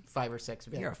when I was 5 or 6.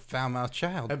 I'd be You're like, a foul-mouthed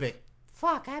child. I'd be,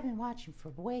 fuck, I've been watching for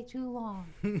way too long.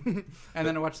 And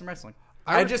then I watched some wrestling.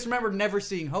 I just remember never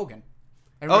seeing Hogan.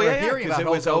 I remember hearing about because it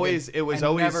was Hulk always Hogan and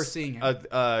always never seeing him. a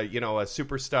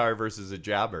superstar versus a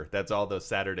jobber. That's all those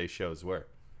Saturday shows were.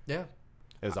 Yeah.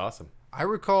 It was awesome. I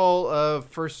recall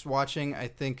first watching, I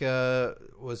think,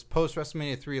 was post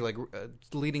WrestleMania 3, like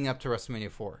leading up to WrestleMania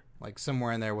 4, like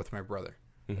somewhere in there with my brother.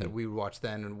 That we would watch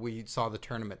then, and we saw the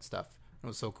tournament stuff. It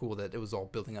was so cool that it was all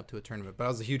building up to a tournament. But I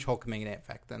was a huge Hulkamaniac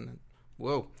back then.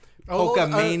 Whoa. Oh,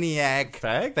 Hulkamaniac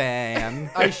fag?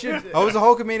 fan. I should. I was a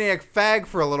Hulkamaniac fag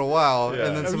for a little while,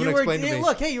 and then someone you were, explained to me.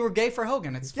 look, hey, you were gay for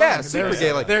Hogan. It's fine. Yeah, super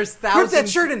gay. Like, there's rip thousands. that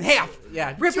shirt in half.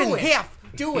 Yeah, Rip it in do half.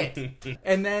 Do it.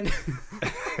 And then,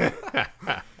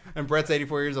 And Brett's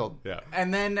 84 years old. Yeah.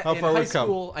 and then How in far high we've come.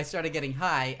 school, I started getting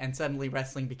high, and suddenly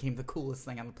wrestling became the coolest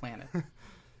thing on the planet.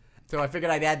 So I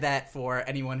figured I'd add that for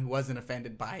anyone who wasn't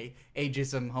offended by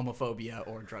ageism, homophobia,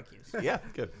 or drug use. Yeah,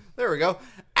 good. There we go.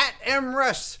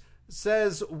 @MRush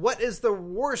says, what is the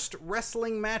worst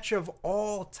wrestling match of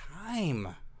all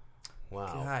time?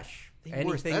 Wow. Gosh, The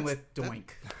anything worst. with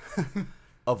Doink.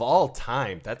 Of all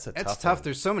time, that's a That's tough tough. one.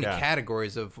 There's so many Yeah.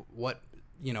 categories of what,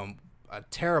 a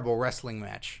terrible wrestling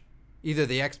match. Either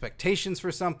the expectations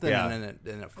for something Yeah. and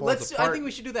then it falls I apart. think we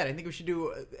should do that. I think we should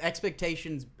do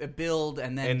expectations, build,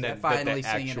 and then, And then finally the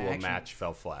seeing actual an action. match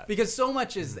fell flat. Because so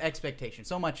much is expectation.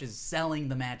 So much is selling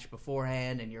the match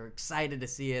beforehand, and you're excited to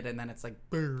see it, and then it's like,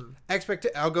 brr.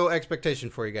 I'll go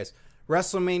expectation for you guys.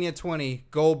 WrestleMania 20,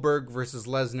 Goldberg versus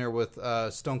Lesnar with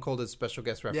Stone Cold as special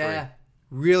guest referee. Yeah.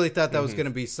 Really thought that was going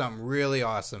to be something really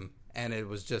awesome, and it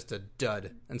was just a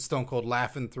dud. And Stone Cold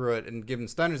laughing through it and giving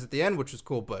stunners at the end, which was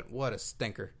cool, but what a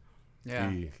stinker. Yeah.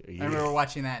 Yeah. I remember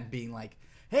watching that and being like,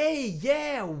 hey,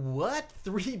 yeah, what?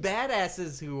 3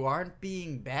 badasses who aren't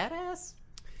being badass?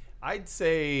 I'd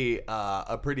say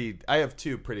I have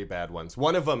 2 pretty bad ones.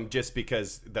 One of them just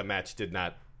because the match did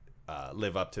not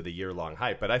live up to the year-long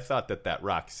hype, but I thought that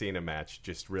Rock Cena match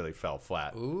just really fell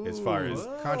flat as far as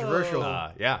Controversial.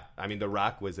 yeah. I mean, The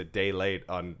Rock was a day late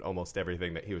on almost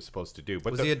everything that he was supposed to do,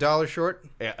 but Was he $1 short?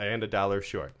 and $1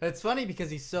 short. It's funny because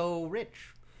he's so rich.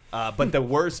 But the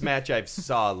worst match I've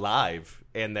saw live,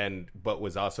 but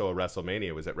was also a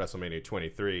WrestleMania, was at WrestleMania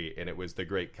 23, and it was the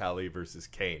Great Khali versus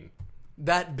Kane.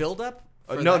 That build-up?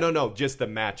 No, just the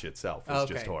match itself was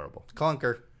just horrible.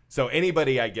 Clunker. So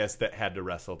anybody, I guess, that had to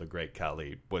wrestle the Great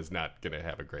Khali was not going to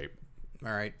have a great.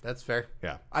 All right, that's fair.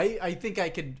 Yeah. I think I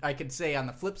could say on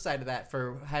the flip side of that,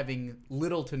 for having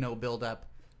little to no build-up,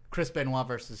 Chris Benoit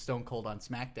versus Stone Cold on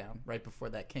SmackDown right before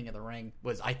that King of the Ring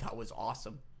I thought was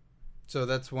awesome. So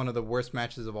that's one of the worst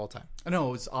matches of all time. No,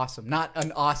 it was awesome. Not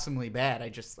an awesomely bad.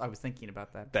 I was thinking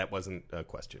about that. That wasn't a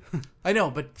question. I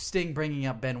know, but Sting bringing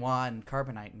up Benoit and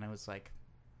Carbonite, and I was like,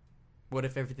 what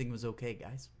if everything was okay,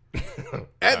 guys?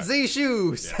 At Z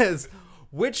Shoe says,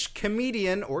 which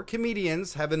comedian or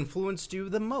comedians have influenced you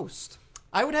the most?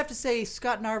 I would have to say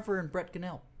Scott Narver and Brett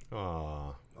Gunnell.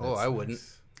 Aw, Oh, I wouldn't.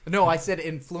 No, I said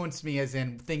influenced me as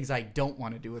in things I don't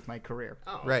want to do with my career.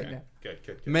 Oh, Right. okay.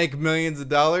 Good. Make millions of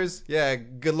dollars? Yeah,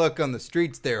 good luck on the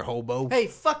streets there, hobo. Hey,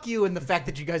 fuck you and the fact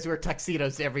that you guys wear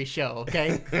tuxedos to every show,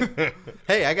 okay?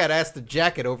 Hey, I got asked to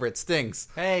jacket over at Stings.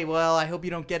 Hey, well, I hope you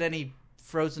don't get any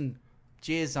frozen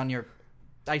jizz on your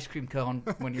ice cream cone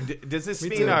when you're... Does this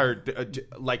mean too.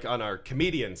 like on our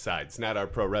comedian sides, not our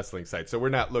pro wrestling side? So we're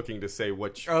not looking to say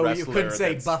which Oh, wrestler you couldn't say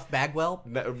that's- Buff Bagwell?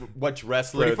 which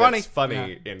wrestler Pretty funny. that's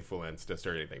funny influenced us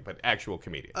or anything, but actual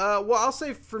comedian. Well, I'll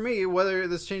say for me, whether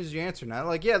this changes your answer or not,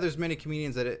 like, yeah, there's many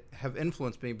comedians that have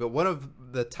influenced me, but one of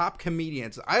the top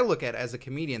comedians I look at as a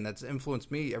comedian that's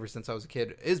influenced me ever since I was a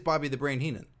kid is Bobby the Brain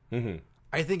Heenan. Mm-hmm.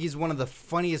 I think he's one of the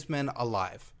funniest men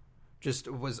alive. Just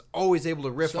was always able to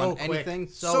riff So on quick. anything.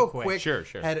 So quick. quick. Sure.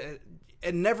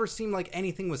 It never seemed like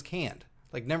anything was canned.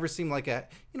 Like, never seemed like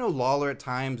Lawler at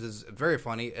times is very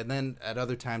funny, and then at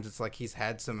other times it's like he's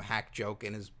had some hack joke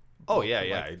in his... Oh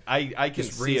yeah. I can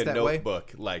just see reads a that way?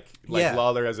 notebook like Yeah.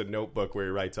 Lawler has a notebook where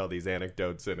he writes all these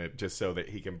anecdotes in it just so that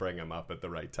he can bring them up at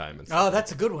the right time and stuff. Oh,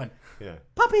 that's a good one. Yeah.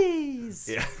 Puppies!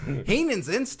 Yeah. Heenan's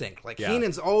instinct. Like, Yeah.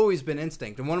 Heenan's always been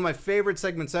instinct. And one of my favorite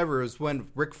segments ever was when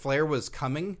Ric Flair was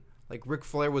coming. Like, Ric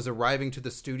Flair was arriving to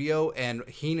the studio, and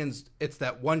it's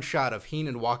that one shot of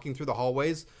Heenan walking through the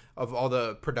hallways of all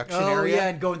the production Oh, area. yeah,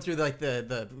 and going through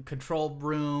the control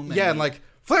room. Yeah, and like,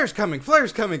 Flair's coming.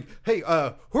 Hey,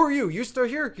 who are you? You still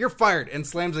here? You're fired. And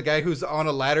slams a guy who's on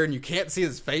a ladder and you can't see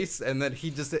his face. And then he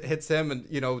just hits him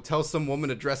and, tells some woman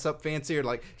to dress up fancier.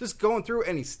 Like, just going through,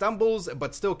 and he stumbles,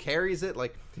 but still carries it.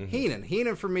 Like,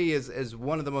 Heenan for me is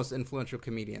one of the most influential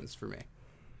comedians for me.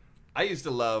 I used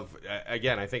to love,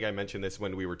 again, I think I mentioned this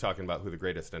when we were talking about who the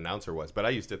greatest announcer was, but I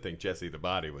used to think Jesse the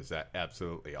Body was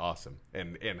absolutely awesome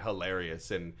and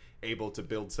hilarious and able to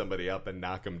build somebody up and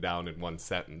knock them down in one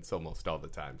sentence almost all the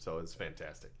time. So it was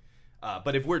fantastic.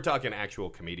 But if we're talking actual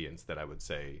comedians, then I would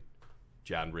say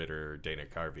John Ritter, Dana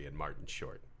Carvey, and Martin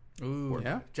Short. Ooh,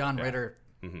 Yeah. John Ritter.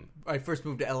 I first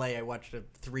moved to LA. I watched a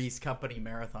Three's Company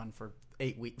marathon for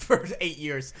 8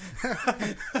 years.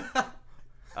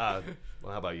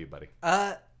 Well, how about you, buddy?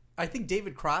 I think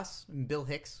David Cross and Bill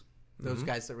Hicks, those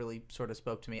guys that really sort of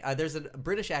spoke to me. There's a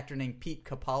British actor named Pete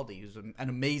Capaldi who's an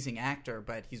amazing actor,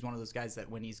 but he's one of those guys that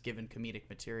when he's given comedic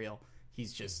material,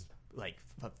 he's just like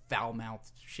a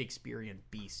foul-mouthed Shakespearean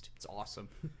beast. It's awesome.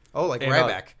 Oh, like And,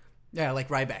 Ryback. Yeah, like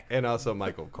Ryback. And also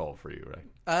Michael Cole for you,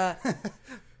 right?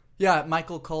 Yeah,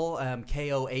 Michael Cole,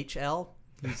 Kohl.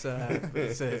 He's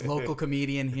a local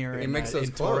comedian here He in, makes those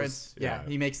in clothes. Torrance. Yeah,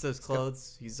 he makes those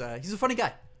clothes. He's a funny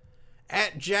guy.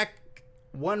 At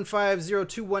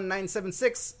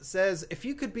Jack1502196 says, if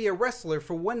you could be a wrestler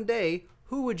for one day,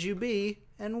 who would you be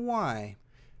and why?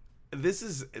 This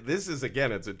is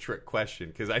again, it's a trick question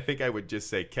because I think I would just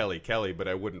say Kelly, but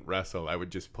I wouldn't wrestle. I would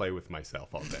just play with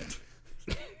myself all day.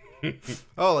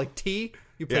 Oh, like tea?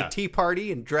 You play Yeah. Tea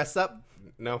Party and dress up?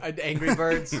 No, Angry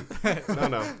Birds.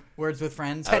 no. Words with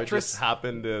Friends. I would just Tetris. hop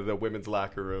into the women's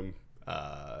locker room,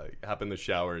 hop in the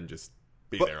shower, and just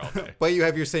be there all day. But you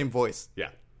have your same voice. Yeah.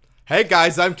 Hey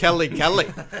guys, I'm Kelly.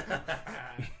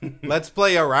 Let's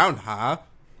play around, huh?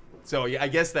 So yeah, I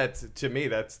guess to me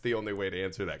that's the only way to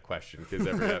answer that question because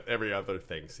every other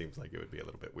thing seems like it would be a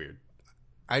little bit weird.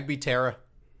 I'd be Tara.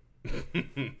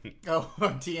 Oh,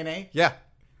 TNA? Yeah.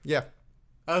 Yeah.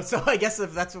 Oh, so I guess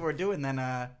if that's what we're doing,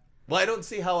 then... Well, I don't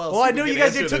see how else. Well, I we knew can you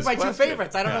guys answer took this my two question.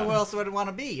 favorites. I don't know who else would want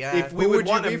to be. If we Who would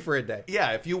you want be to, for a day?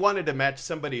 Yeah, if you wanted to match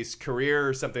somebody's career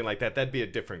or something like that, that'd be a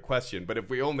different question. But if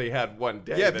we only had one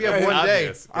day, Yeah, if then you have it's one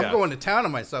obvious. day, I'm Yeah. going to town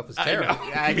on myself as Tara. know.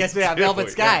 Yeah, I guess we have Velvet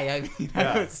Sky. I mean,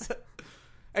 if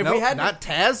No, we had not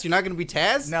Taz? You're not going to be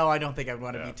Taz? No, I don't think I'd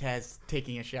want to be Taz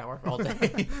taking a shower all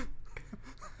day.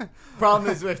 Problem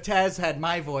is, if Taz had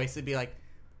my voice, it'd be like,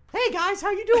 "Hey guys,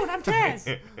 how you doing? I'm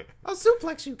Taz." I'll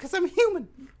suplex you because I'm human.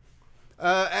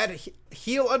 At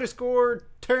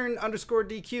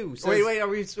heel_turn_DQ. Says, Wait, are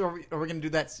we going to do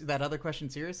that other question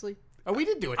seriously? Oh, we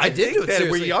did do it. I did do it that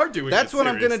seriously. we are doing That's it what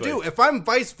I'm going to seriously. do. If I'm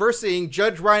vice versaing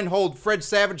Judge Reinhold, Fred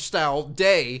Savage style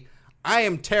day, I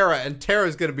am Tara, and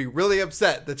Tara's going to be really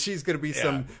upset that she's going to be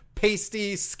some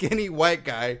pasty, skinny white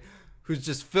guy who's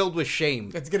just filled with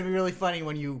shame. It's going to be really funny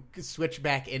when you switch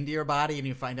back into your body and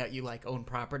you find out you like own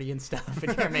property and stuff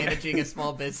and you're managing a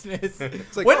small business.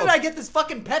 like, when oh. did I get this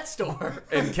fucking pet store?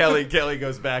 And Kelly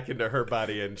goes back into her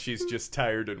body, and she's just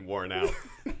tired and worn out,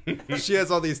 She has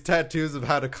all these tattoos of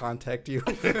how to contact you.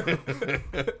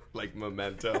 like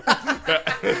Memento.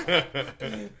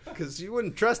 Because you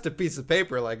wouldn't trust a piece of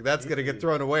paper like that's going to get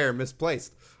thrown away or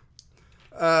misplaced.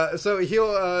 So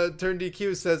heel turn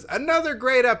DQ says, another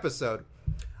great episode.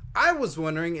 I was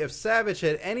wondering if Savage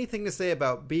had anything to say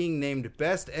about being named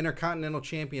Best Intercontinental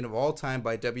Champion of all time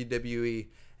by WWE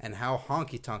and how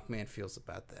Honky Tonk Man feels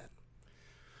about that.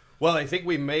 Well, I think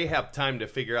we may have time to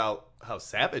figure out how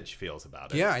Savage feels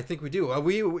about it. Yeah, I think we do.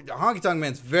 Honky Tonk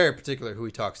Man's very particular who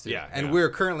he talks to. Yeah, and yeah. we're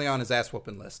currently on his ass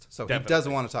whooping list. So Definitely. he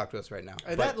doesn't want to talk to us right now.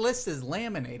 That list is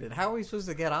laminated. How are we supposed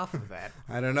to get off of that?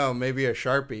 I don't know. Maybe a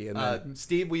Sharpie. And then,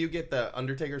 Steve, will you get the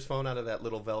Undertaker's phone out of that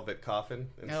little velvet coffin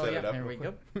and Oh set yeah, it up? there we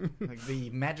go. Like the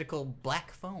magical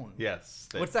black phone. Yes.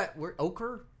 What's that word?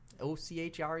 Ochre?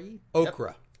 O-C-H-R-E?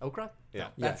 okra. Okra? Yeah.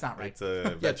 That's not right. It's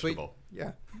a Yeah, sweet. vegetable.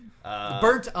 Yeah.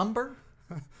 Burnt umber?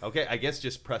 Okay, I guess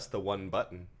just press the one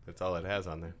button. That's all it has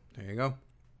on there. There you go.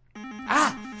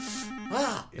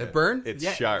 Ah! It burned? It's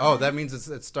Yeah. sharp. Oh, that means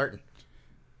it's starting.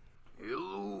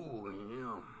 Hello,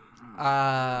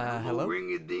 yeah. Hello?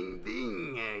 Ring a ding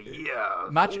ding, yeah.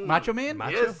 Macho Man?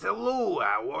 Yes, hello.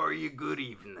 How are you? Good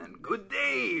evening. Good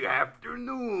day,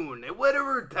 afternoon,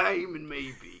 whatever time it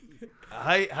may be.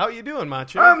 Hi, how you doing,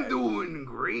 Macho? I'm doing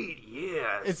great,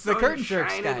 yeah. It's the Sun's Curtain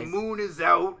Jerks, shining, guys. Moon is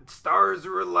out, stars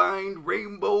are aligned,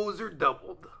 rainbows are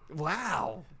doubled.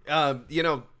 Wow.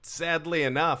 Sadly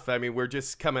enough, I mean, we're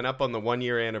just coming up on the 1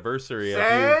 year anniversary of you.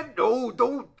 Sad? Oh,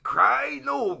 don't cry.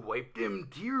 No, wipe them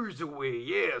tears away.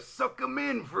 Yeah, suck them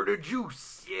in for the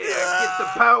juice. Yeah, get the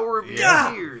power of your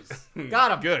tears.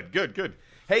 Got him. Good.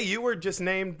 Hey, you were just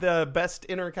named the best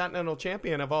Intercontinental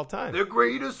Champion of all time. The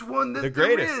greatest one that The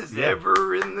there greatest, is yeah.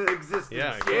 ever in the existence.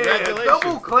 Yeah, Yeah, congratulations.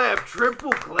 double clap,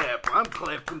 triple clap. I'm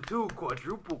clapping too,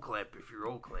 quadruple clap if you're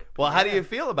old clap. Well, how do you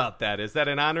feel about that? Is that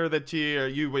an honor that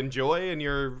you enjoy in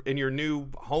your new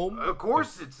home? Of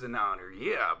course it's an honor,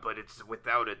 yeah, but it's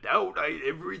without a doubt,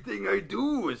 everything I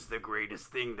do is the greatest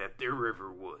thing that there ever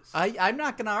was. I'm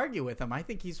not going to argue with him. I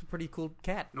think he's a pretty cool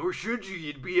cat. Nor should you,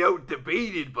 you'd be out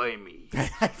debated by me.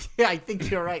 Yeah, I think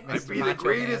you're right, Mr. I'd be the Macho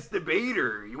greatest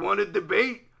debater. You want to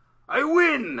debate? I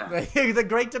win. Man. The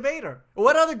great debater.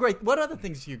 What other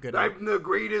things are you good at? I'm the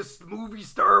greatest movie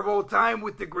star of all time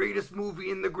with the greatest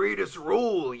movie in the greatest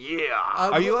role. Yeah.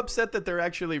 Are you upset that they're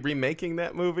actually remaking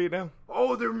that movie now?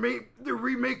 Oh, they're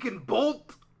remaking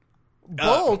Bolt.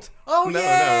 Bolt? Oh, no,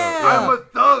 yeah. I'm a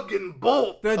thug in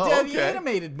Bolt. The okay.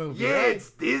 animated movie. Yeah, right?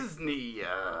 it's Disney.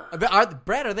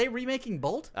 Brad, are they remaking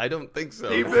Bolt? I don't think so.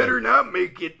 They better not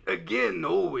make it again.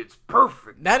 No, it's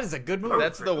perfect. That is a good movie.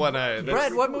 That's the one I.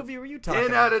 Brad, what movie were you talking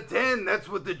 10 out of 10. That's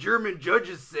what the German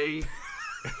judges say.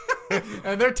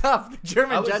 And they're tough. The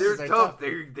German judges They're are tough. tough.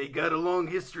 They got a long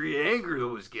history of anger,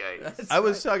 those guys. I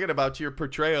was talking about your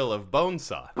portrayal of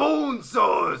Bonesaw.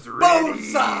 Bonesaw's ready.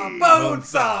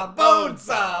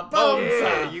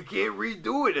 Yeah, you can't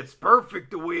redo it. It's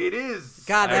perfect the way it is.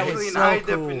 God, that Actually was in so high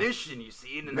cool. definition. You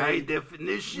see it in high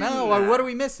definition. No, what are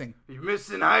we missing? You're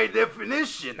missing high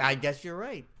definition. I guess you're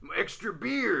right. Extra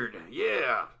beard.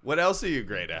 Yeah. What else are you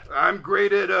great at? I'm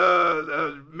great at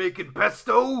making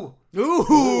pesto.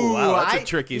 Ooh, wow, that's a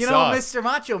tricky You sauce. know, Mr.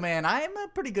 Macho Man, I am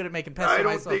pretty good at making pesto I don't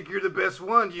myself. think you're the best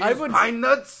one. You I use wouldn't- pine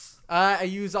nuts? I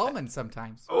use almonds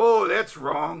sometimes. Oh, that's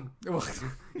wrong.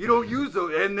 You don't use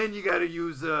those, and then you gotta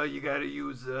use Basil?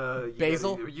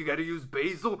 You gotta use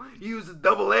basil. You use a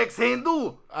double axe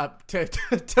handle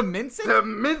To mince it? to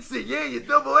mince it. Yeah, you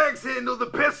double axe handle the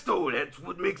pesto. That's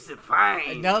what makes it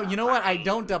fine. No, you know what? I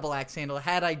don't double axe handle.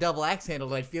 Had I double axe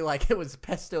handled, I feel like it was a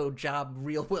pesto job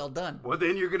real well done. Well,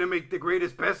 then you're gonna make the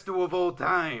greatest pesto of all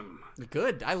time.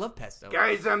 Good. I love pesto.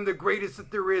 Guys, I'm the greatest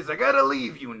that there is. I gotta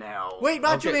leave you now. Wait,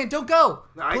 Macho Okay. Man, don't go.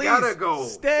 I Please. gotta go.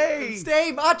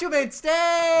 Stay, Macho Man,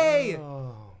 stay.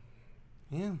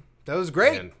 Yeah, that was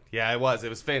great. And yeah, it was. It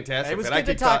was fantastic. It was and good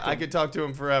to talk to I him. could talk to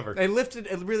him forever. It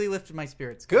really lifted my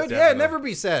spirits. Good, yeah. Definitely. Never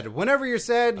be sad. Whenever you're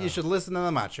sad, you should listen to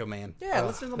the Macho Man. Yeah,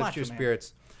 listen to the lift Macho your Man.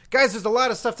 spirits. Guys, there's a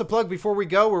lot of stuff to plug before we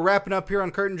go. We're wrapping up here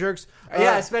on Curtain Jerks.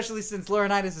 Yeah, especially since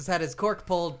Laurinaitis has had his cork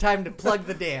pulled. Time to plug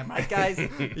the dam, right, guys?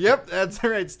 Yep, that's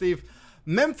right, Steve.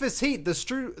 Memphis Heat,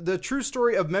 the true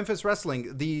story of Memphis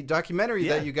wrestling, the documentary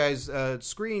Yeah. that you guys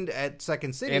screened at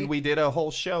Second City. And we did a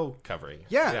whole show covering it.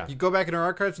 Yeah, you go back in our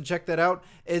archives and check that out.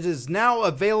 It is now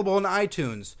available on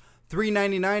iTunes.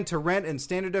 $3.99 to rent in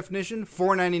standard definition,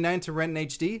 $4.99 to rent in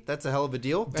HD. That's a hell of a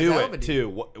deal. Do hell of a it,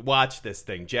 too. Watch this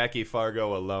thing. Jackie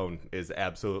Fargo alone is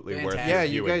absolutely worth Fantastic. your Yeah,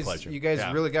 viewing pleasure. you guys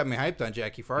Yeah. really got me hyped on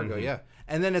Jackie Fargo. Yeah,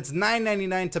 and then it's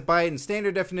 $9.99 to buy it in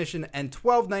standard definition and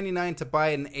 $12.99 to buy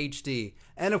it in HD.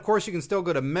 And of course, you can still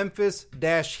go to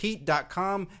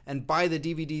memphis-heat.com and buy the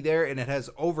DVD there, and it has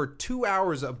over 2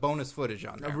 hours of bonus footage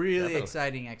on there. Really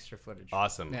exciting extra footage.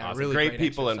 Awesome. Yeah, awesome. really Great people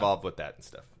extra stuff. involved with that and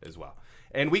stuff as well.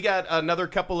 And we got another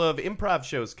couple of improv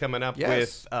shows coming up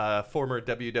Yes. with former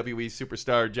WWE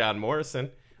superstar John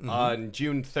Morrison on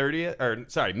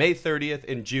May 30th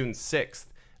and June 6th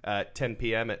at 10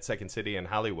 p.m. at Second City in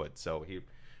Hollywood. So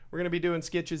we're going to be doing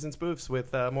sketches and spoofs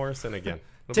with Morrison again.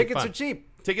 It'll be Tickets fun. are cheap.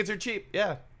 Tickets are cheap.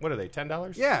 Yeah. What are they?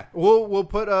 $10? Yeah, we'll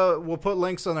put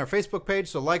links on our Facebook page.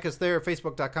 So like us there,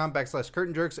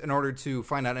 facebook.com/Curtain Jerks, in order to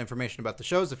find out information about the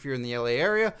shows. If you're in the LA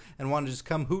area and want to just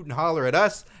come hoot and holler at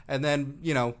us, and then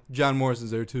John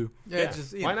Morrison's there too. Yeah,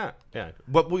 just Why not? Yeah.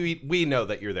 But we know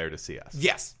that you're there to see us.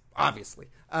 Yes, obviously.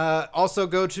 Also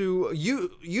go to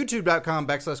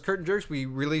youtube.com/Curtain Jerks. We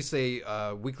release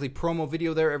a weekly promo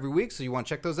video there every week, so you want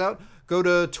to check those out. Go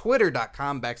to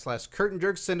twitter.com/Curtain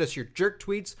Jerks. Send us your jerk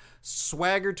tweets,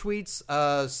 swagger tweets.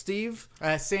 Steve?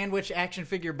 Sandwich action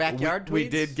figure backyard tweets. We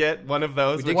did get one of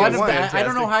those. We did which get was one. I don't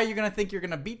fantastic. know how you're gonna think you're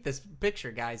gonna beat this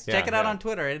picture, guys. Check it out yeah. on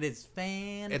Twitter. It is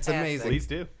fantastic. It's amazing. Please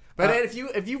do. But if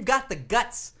you've got the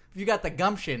guts, if you got the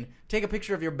gumption, take a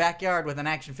picture of your backyard with an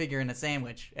action figure and a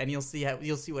sandwich, and you'll see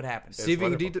what happens. Steve,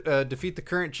 you can defeat the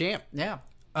current champ. Yeah.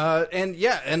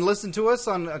 And listen to us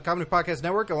on Comedy Podcast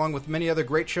Network, along with many other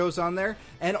great shows on there.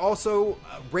 And also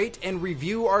rate and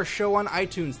review our show on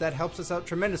iTunes. That helps us out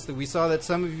tremendously. We saw that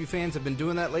some of you fans have been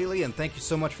doing that lately, and thank you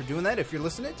so much for doing that. If you're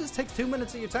listening, it just takes 2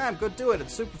 minutes of your time. Go do it.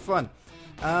 It's super fun.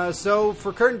 So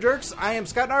for Curtain Jerks, I am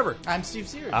Scott Narver. I'm Steve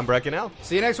Sears. I'm Breckenell.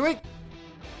 See you next week.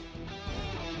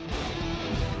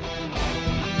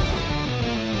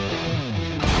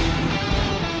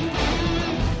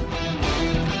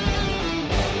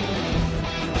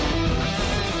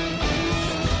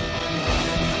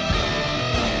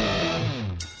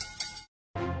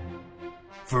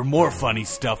 For more funny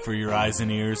stuff for your eyes and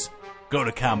ears, go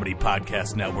to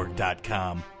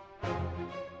ComedyPodcastNetwork.com.